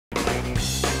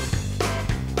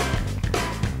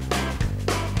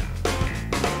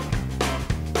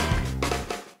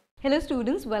Hello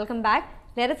students, welcome back.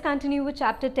 Let us continue with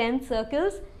chapter 10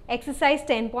 circles, exercise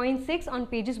 10.6 on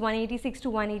pages 186 to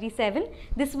 187.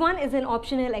 This one is an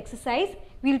optional exercise.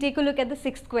 We'll take a look at the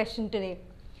sixth question today.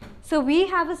 So we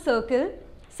have a circle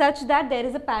such that there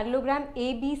is a parallelogram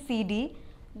ABCD.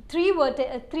 Three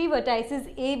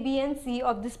vertices A, B and C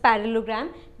of this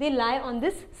parallelogram, they lie on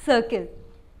this circle.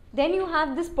 Then you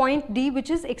have this point D which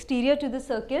is exterior to the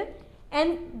circle,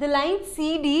 and the line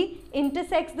CD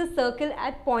intersects the circle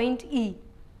at point E.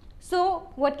 So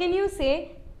what can you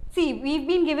say? See, we've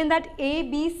been given that A,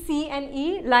 B, C and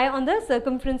E lie on the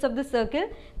circumference of the circle.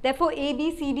 Therefore,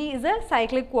 ABCD is a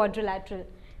cyclic quadrilateral.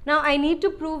 Now I need to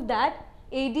prove that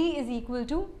AD is equal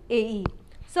to AE.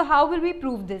 So how will we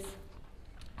prove this?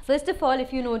 First of all,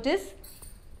 if you notice,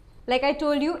 like I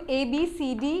told you,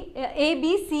 ABCE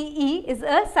is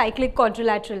a cyclic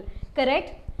quadrilateral,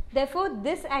 correct? Therefore,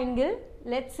 this angle,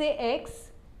 let's say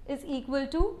x is equal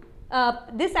to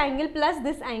this angle plus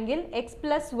this angle, x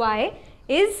plus y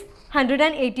is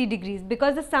 180 degrees,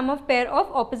 because the sum of pair of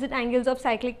opposite angles of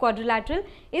cyclic quadrilateral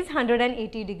is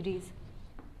 180 degrees.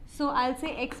 So I'll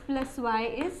say x plus y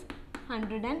is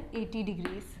 180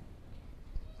 degrees.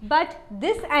 But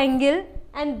this angle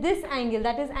and this angle,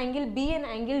 that is angle B and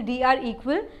angle D, are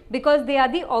equal because they are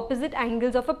the opposite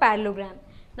angles of a parallelogram.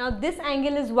 Now this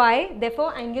angle is y,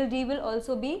 therefore angle D will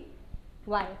also be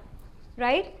y,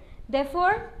 right?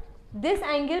 Therefore this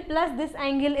angle plus this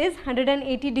angle is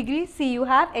 180 degrees. See, you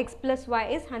have x plus y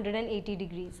is 180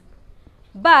 degrees.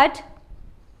 But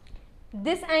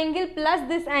this angle plus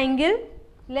this angle,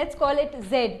 let's call it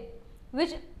z.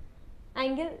 Which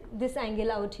angle? This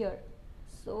angle out here.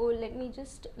 So let me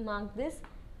just mark this.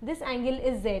 This angle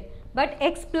is z, but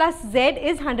x plus z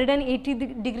is 180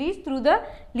 degrees through the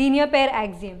linear pair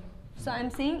axiom. So I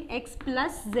am saying x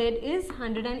plus z is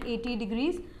 180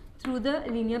 degrees through the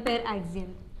linear pair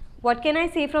axiom. What can I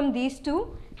say from these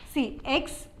two? See,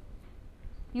 x,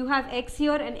 you have x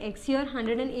here and x here,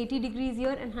 180 degrees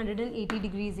here and 180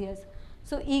 degrees here.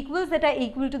 So equals that are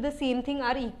equal to the same thing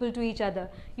are equal to each other.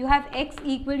 You have x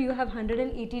equal, you have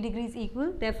 180 degrees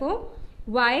equal, therefore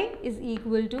y is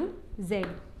equal to z.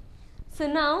 So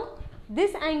now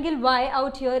this angle y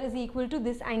out here is equal to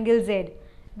this angle z.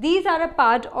 These are a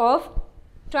part of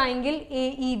triangle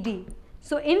AED.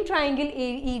 So in triangle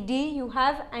AED you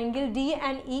have angle D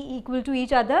and E equal to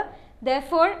each other.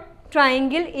 Therefore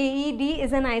triangle AED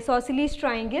is an isosceles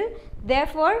triangle.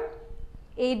 Therefore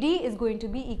AD is going to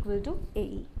be equal to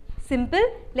AE. Simple.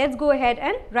 Let's go ahead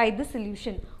and write the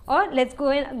solution, or let's go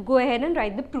ahead and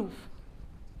write the proof.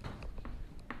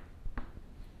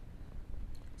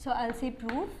 So I'll say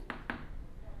proof.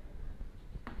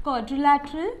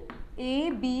 Quadrilateral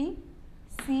ABCE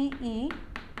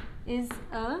is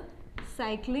a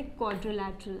cyclic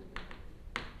quadrilateral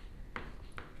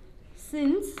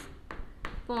since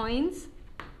points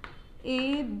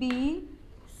A, B,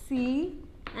 C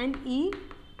and E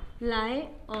lie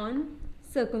on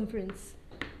circumference,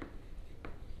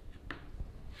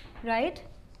 right?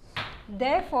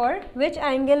 Therefore, which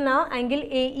angle now? Angle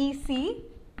AEC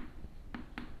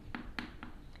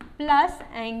plus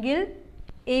angle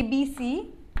ABC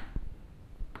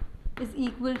is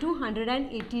equal to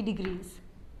 180 degrees.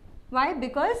 Why?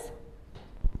 Because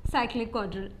cyclic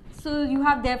quadrilateral. So you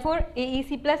have therefore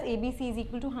AEC plus ABC is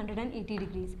equal to 180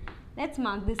 degrees. Let's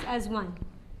mark this as 1.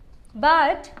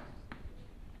 But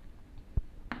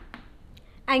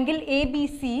angle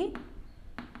ABC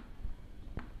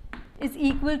is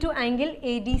equal to angle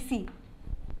ADC.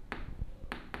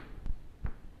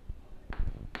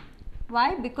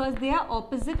 Why? Because they are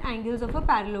opposite angles of a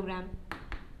parallelogram.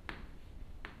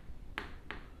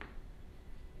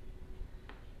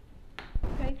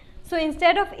 Right. So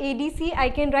instead of ADC, I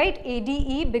can write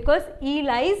ADE because E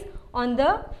lies on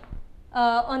the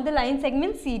line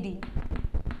segment CD.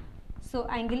 So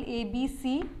angle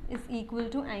ABC is equal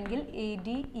to angle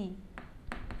ADE,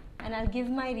 and I'll give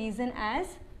my reason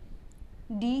as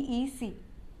DEC,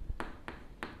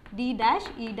 D dash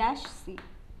E dash C.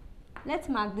 Let's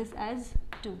mark this as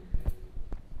 2.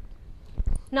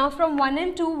 Now from 1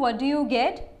 and 2, what do you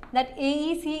get? That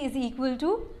AEC is equal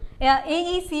to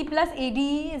AEC plus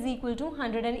ADE is equal to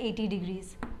 180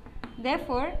 degrees.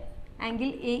 Therefore,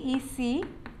 angle AEC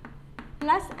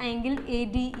plus angle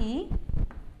ADE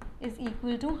is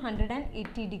equal to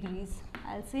 180 degrees.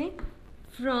 I'll say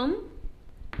from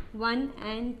 1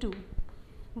 and 2.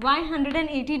 Why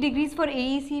 180 degrees for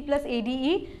AEC plus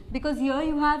ADE? Because here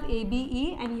you have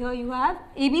ABE and here you have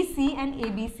ABC and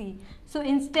ABC. So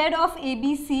instead of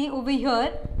ABC over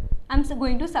here, I'm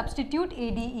going to substitute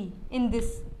ADE in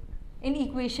this. in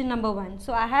equation number 1.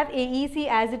 So I have AEC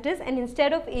as it is, and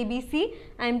instead of ABC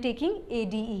I am taking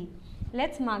ADE.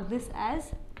 Let's mark this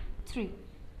as 3,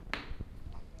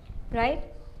 right?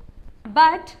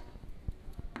 But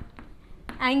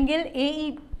angle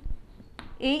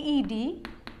AED,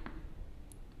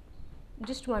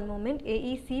 just one moment,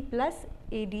 AEC plus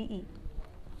ADE,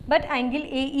 but angle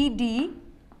AED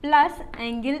plus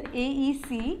angle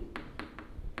AEC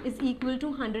is equal to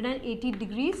 180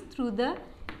 degrees through the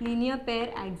linear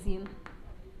pair axiom.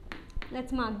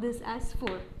 Let's mark this as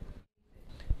 4.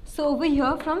 So over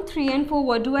here from 3 and 4,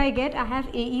 what do I get? I have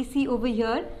AEC over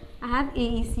here, I have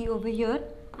AEC over here,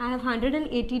 I have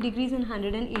 180 degrees and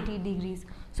 180 degrees.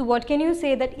 So what can you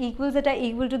say? That equals that are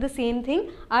equal to the same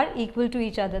thing are equal to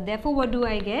each other. Therefore, what do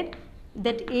I get?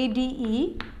 That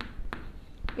ADE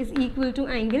is equal to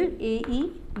angle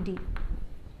AED.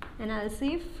 And I'll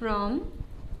say from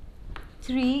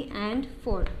 3 and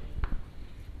 4.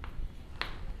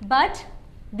 But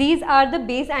these are the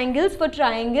base angles for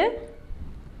triangle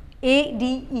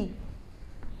ADE.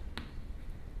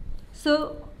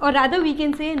 So, or rather we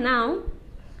can say now,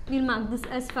 we'll mark this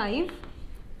as 5.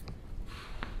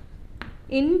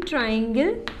 In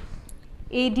triangle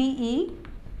ADE,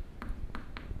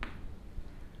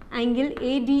 angle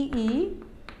ADE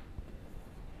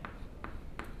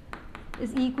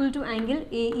is equal to angle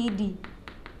AED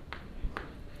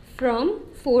from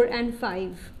 4 and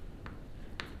 5.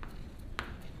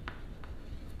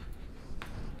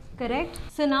 Correct?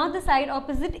 So now the side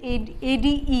opposite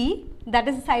ADE, that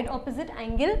is the side opposite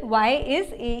angle Y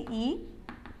is AE,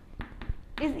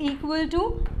 is equal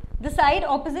to the side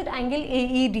opposite angle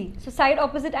AED. So side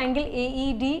opposite angle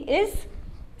AED is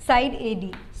side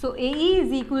AD. So AE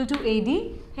is equal to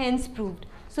AD, hence proved.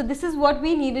 So this is what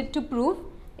we needed to prove.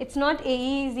 It's not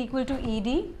AE is equal to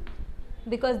ED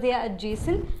because they are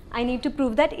adjacent. I need to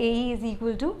prove that AE is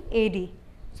equal to AD.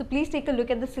 So please take a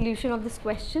look at the solution of this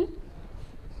question.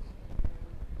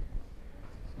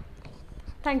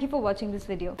 Thank you for watching this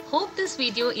video. Hope this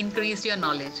video increased your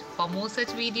knowledge. For more such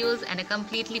videos and a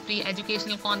completely free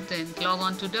educational content, log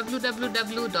on to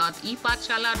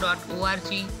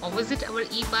www.epathshala.org or visit our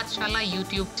ePathshala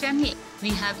YouTube channel. We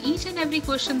have each and every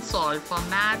question solved for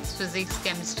maths, physics,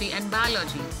 chemistry and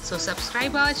biology. So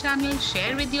subscribe our channel,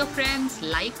 share with your friends,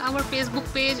 like our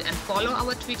Facebook page and follow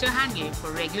our Twitter handle for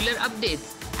regular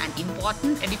updates and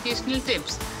important educational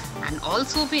tips, and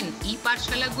also win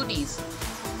ePathshala goodies.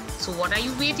 So what are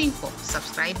you waiting for?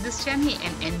 Subscribe this channel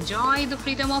and enjoy the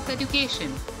freedom of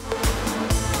education.